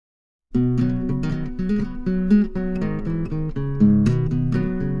I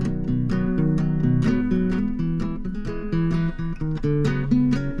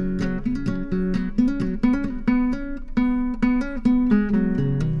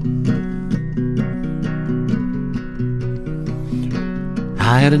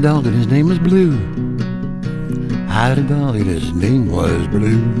had a dog and his name was Blue. I had a dog and his name was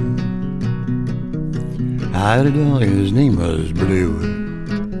Blue. I had a dog and his name was Blue.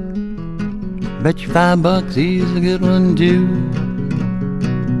 Bet you $5 he's a good one too.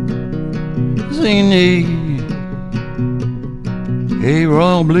 Singing hey,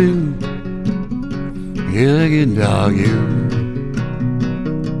 Royal Blue, you're a good dog, you.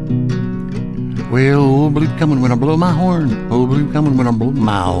 Well, old Blue coming when I blow my horn. Old Blue coming when I blow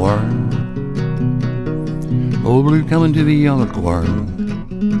my horn. Old Blue coming to the yellow corn.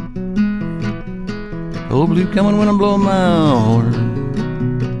 Old Blue coming when I blow my horn.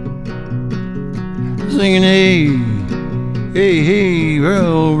 Singing hey,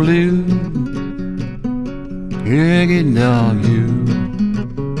 Royal Blue, you're a good dog, you.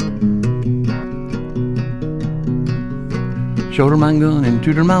 Shoulder my gun and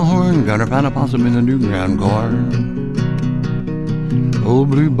tutor my horn. Gonna find a possum in the new ground corn. Old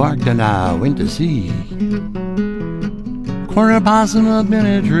Blue barked and I went to see. Corner possum up in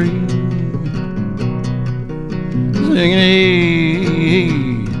a tree. Singing hey,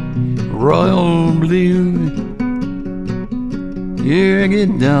 Royal Blue, you're a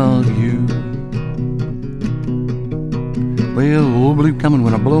good dog, you. Well, old Blue coming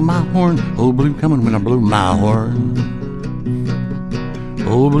when I blow my horn. Old Blue coming when I blow my horn.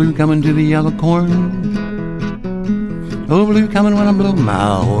 Old Blue coming to the yellow corn. Old Blue coming when I blow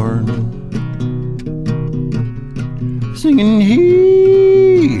my horn. Singing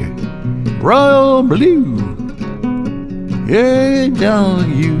hey, Royal Blue, yeah, dog,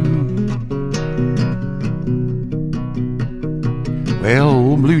 you. Well,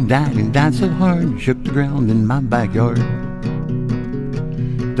 old Blue died and died so hard, shook the ground in my backyard.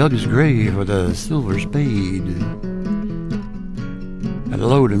 Dug his grave with a silver spade. I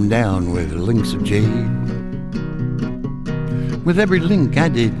load him down with links of jade. With every link I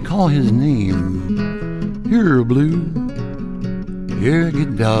did call his name. You're Blue, you're a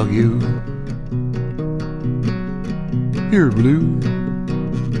good dog, you. You're Blue,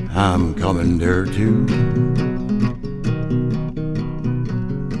 I'm coming there too.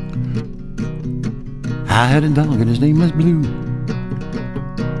 I had a dog and his name was Blue.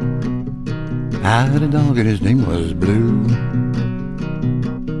 I had a dog and his name was Blue.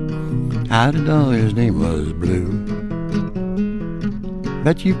 I had a dog, his name was Blue.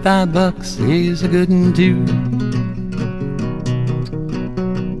 Bet you $5 he's a good one too.